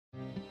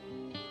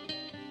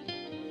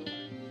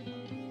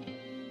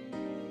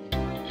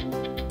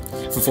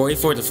From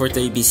 484 to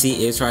 430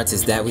 BC,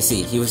 Herodotus that we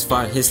see. He was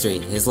fought history.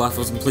 His life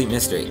was a complete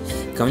mystery.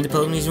 Coming to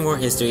Peloponnesian War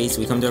histories,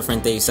 we come to our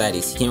friend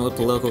Thucydides. He came with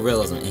political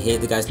realism and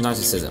hated the guy's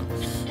narcissism.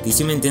 These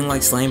two men didn't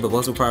like slaying, but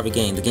both were part of a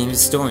game. The game of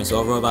historians who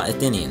all wrote about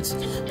Athenians.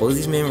 Both of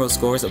these men wrote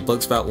scores of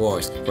books about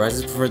wars.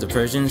 Herodotus preferred the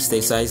Persians,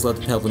 Thucydides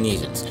loved the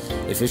Peloponnesians.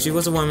 If history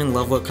was a woman,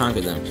 love what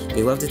conquered them.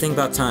 They loved to think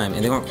about time,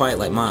 and they weren't quiet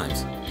like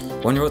mimes.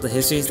 One wrote the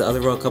histories, the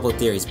other wrote a couple of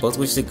theories, both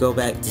wished to go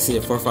back to see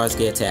their forefathers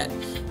get attacked.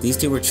 These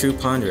two were true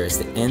ponderers,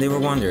 and they were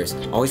wanderers,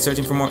 always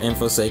searching for more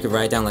info so they could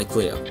write it down like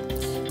Cleo.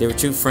 They were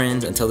true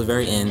friends until the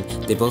very end.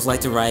 They both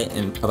liked to write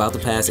about the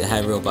past that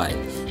had a real bite.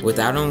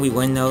 Without them, we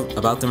wouldn't know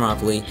about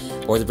Thermopylae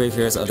or the brave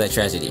heroes of that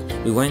tragedy.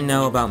 We wouldn't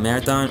know about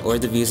Marathon or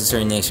the views of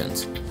certain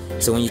nations.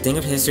 So when you think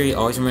of history,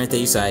 always remember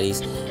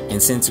Thucydides,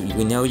 and since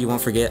we know you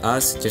won't forget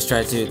us, just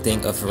try to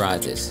think of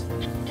Herodotus.